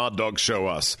love our dogs show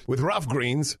us. With Rough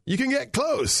Greens, you can get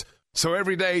close. So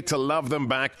every day, to love them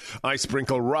back, I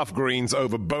sprinkle Rough Greens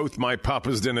over both my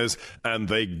puppers' dinners, and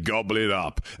they gobble it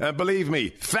up. And believe me,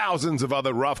 thousands of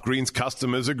other Rough Greens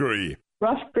customers agree.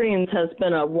 Rough Greens has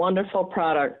been a wonderful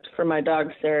product for my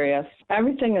dog, Sirius.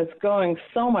 Everything is going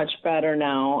so much better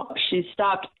now. She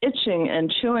stopped itching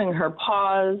and chewing her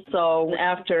paws, so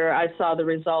after I saw the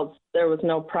results, there was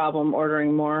no problem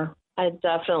ordering more. I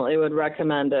definitely would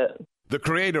recommend it. The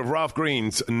creator of Rough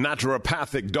Greens,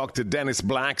 naturopathic Dr. Dennis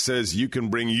Black, says you can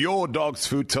bring your dog's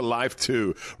food to life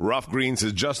too. Rough Greens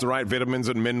has just the right vitamins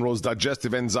and minerals,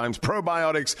 digestive enzymes,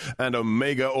 probiotics, and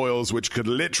omega oils, which could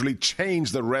literally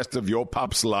change the rest of your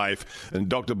pup's life. And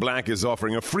Dr. Black is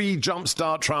offering a free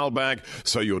Jumpstart trial bag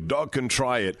so your dog can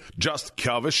try it. Just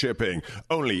cover shipping.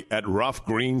 Only at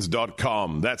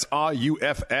roughgreens.com. That's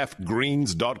RUFF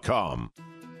greens.com.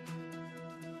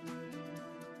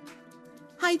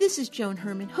 Hi, this is Joan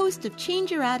Herman, host of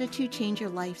Change Your Attitude, Change Your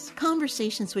Life's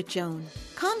Conversations with Joan.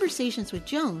 Conversations with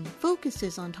Joan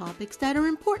focuses on topics that are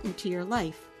important to your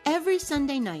life. Every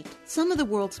Sunday night, some of the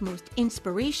world's most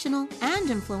inspirational and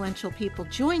influential people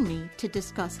join me to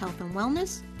discuss health and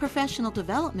wellness, professional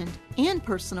development, and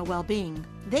personal well-being.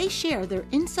 They share their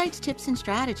insights, tips, and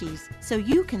strategies so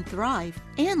you can thrive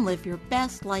and live your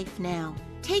best life now.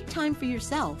 Take time for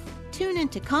yourself. Tune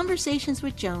into Conversations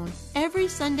with Joan every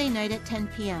Sunday night at 10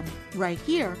 p.m. right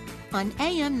here on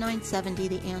AM 970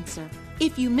 The Answer.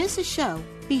 If you miss a show,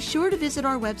 be sure to visit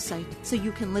our website so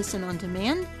you can listen on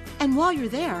demand. And while you're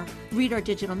there, read our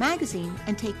digital magazine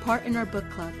and take part in our book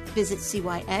club. Visit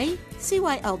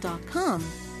CYACYL.com.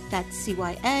 That's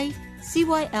CYACYL.com.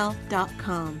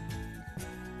 CYL.com.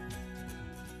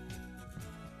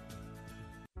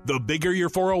 The bigger your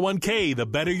 401k, the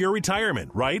better your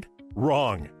retirement, right?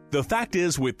 Wrong. The fact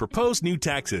is, with proposed new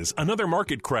taxes, another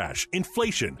market crash,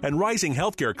 inflation, and rising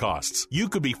healthcare costs, you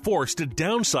could be forced to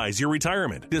downsize your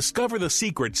retirement. Discover the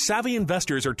secret savvy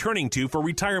investors are turning to for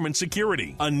retirement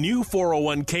security. A new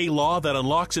 401k law that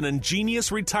unlocks an ingenious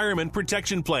retirement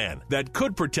protection plan that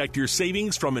could protect your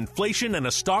savings from inflation and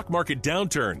a stock market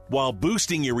downturn while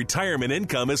boosting your retirement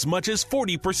income as much as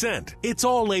 40%. It's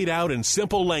all laid out in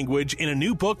simple language in a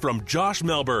new book from Josh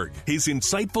Melberg. His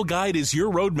insightful guide is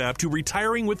your roadmap to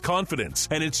retiring with confidence,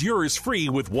 and it's yours free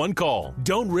with one call.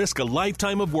 Don't risk a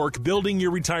lifetime of work building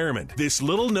your retirement. This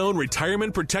little-known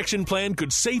retirement protection plan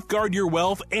could safeguard your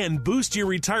wealth and boost your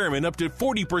retirement up to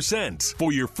 40%.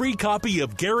 For your free copy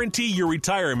of Guarantee Your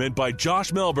Retirement by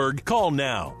Josh Melberg, call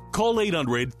now. Call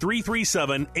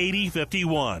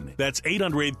 800-337-8051. That's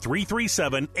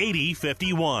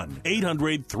 800-337-8051.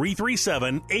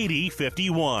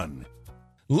 800-337-8051.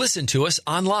 Listen to us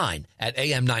online at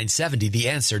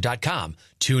am970theanswer.com.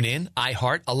 Tune in,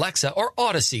 iHeart, Alexa, or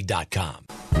Odyssey.com.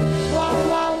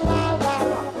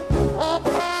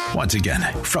 Once again,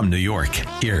 from New York,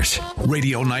 here's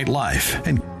Radio Night Live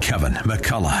and Kevin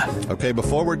McCullough. Okay,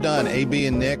 before we're done, AB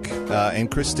and Nick and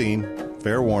Christine,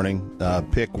 fair warning,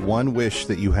 pick one wish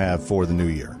that you have for the new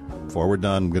year. Before we're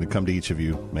done, I'm going to come to each of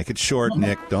you. Make it short,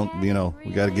 Nick. Don't, we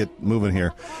got to get moving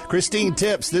here. Christine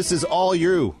Tips, this is all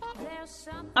you.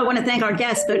 I want to thank our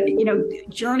guests, but,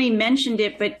 Journey mentioned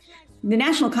it, but the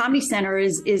National Comedy Center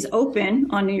is open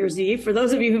on New Year's Eve. For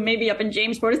those of you who may be up in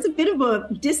Jamesport, it's a bit of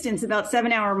a distance, about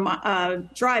 7-hour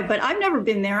drive, but I've never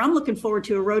been there. I'm looking forward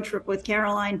to a road trip with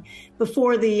Caroline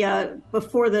before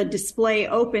the display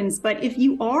opens. But if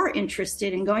you are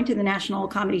interested in going to the National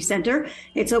Comedy Center,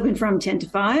 it's open from 10 to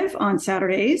 5 on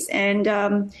Saturdays,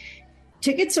 and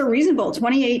tickets are reasonable,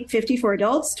 $28.50 for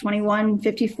adults,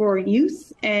 $21.50 for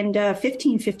youth, and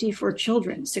 $15.50 for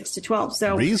children, 6 to 12.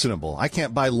 So reasonable. I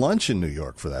can't buy lunch in New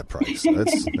York for that price.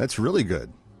 That's really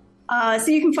good. So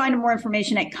you can find more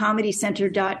information at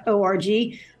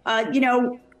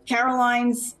comedycenter.org.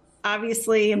 Caroline's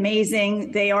obviously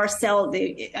amazing.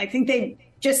 I think they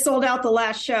just sold out the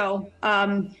last show.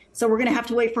 So we're going to have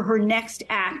to wait for her next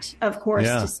act, of course.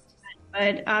 Yeah.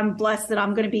 But I'm blessed that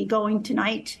I'm going to be going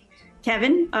tonight.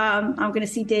 Kevin, I'm going to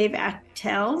see Dave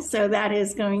Attell, so that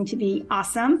is going to be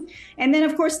awesome. And then,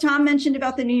 of course, Tom mentioned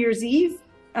about the New Year's Eve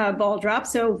ball drop,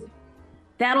 so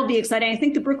that'll be exciting. I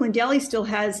think the Brooklyn Deli still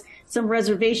has some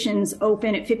reservations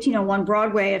open at 1501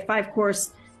 Broadway, a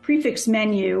 5-course prefix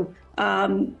menu.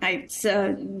 There's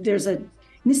a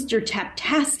Mr.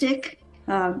 Taptastic.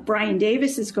 Brian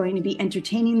Davis is going to be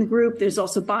entertaining the group. There's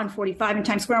also Bond 45 in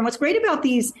Times Square. And what's great about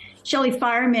these Shelley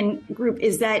Fireman group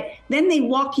is that then they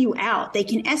walk you out. They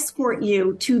can escort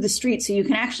you to the street so you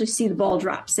can actually see the ball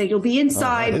drop. So you'll be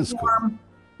inside warm,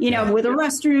 with a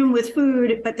restroom, with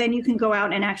food, but then you can go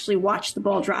out and actually watch the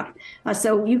ball drop.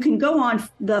 So you can go on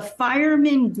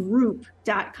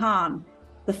thefiremangroup.com.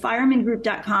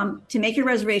 thefiremangroup.com to make your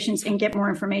reservations and get more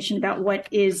information about what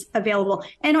is available.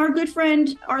 And our good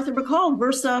friend Arthur Bacall,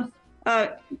 Versa,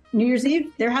 New Year's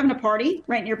Eve, they're having a party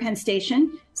right near Penn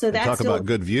Station. So that's talk about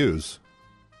good views.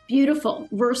 Beautiful.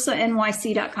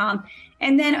 VersaNYC.com.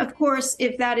 And then, of course,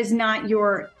 if that is not if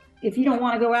you don't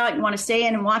want to go out, you want to stay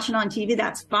in and watch it on TV,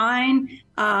 that's fine.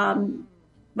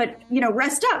 But,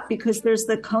 rest up, because there's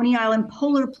the Coney Island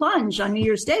Polar Plunge on New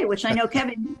Year's Day, which I know,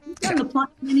 Kevin, you've done the plunge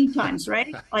many times,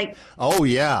 right? Oh,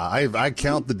 yeah. I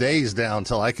count the days down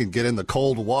till I can get in the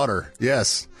cold water.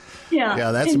 Yes.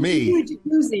 Yeah, that's me.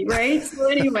 Jacuzzi, right? So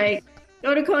anyway,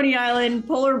 go to Coney Island,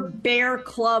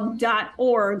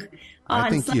 polarbearclub.org. I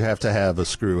think you have to have a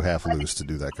screw half loose to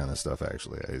do that kind of stuff,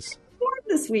 actually. Warm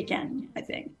this weekend, I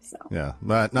think. So. Yeah,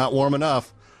 but not warm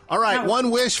enough. All right,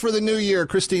 one wish for the new year.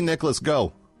 Christine Nicholas,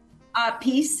 go.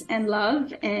 Peace and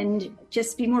love, and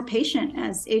just be more patient.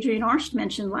 As Adrienne Arsht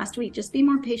mentioned last week, just be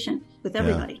more patient with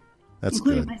everybody. Yeah, that's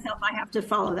including good. myself. I have to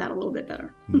follow that a little bit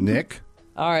better. Nick?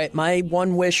 All right, my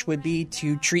one wish would be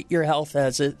to treat your health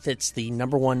as if it's the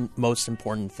number one most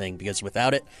important thing, because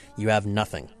without it, you have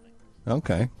nothing.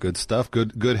 Okay, good stuff.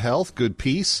 Good health, good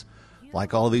peace.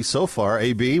 Like all of these so far.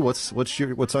 AB, what's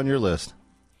on your list?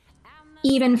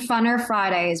 Even funner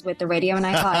Fridays with the Radio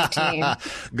Night Live team.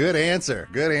 Good answer.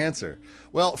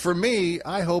 Well, for me,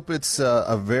 I hope it's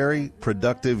a very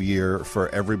productive year for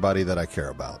everybody that I care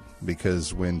about,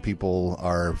 because when people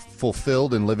are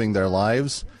fulfilled in living their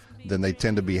lives, then they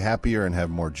tend to be happier and have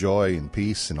more joy and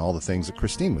peace and all the things that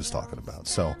Christine was talking about.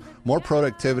 So more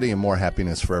productivity and more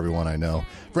happiness for everyone I know.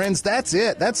 Friends, that's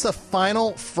it. That's the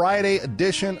final Friday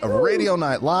edition of Radio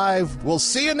Night Live. We'll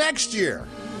see you next year.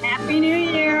 Happy New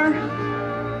Year.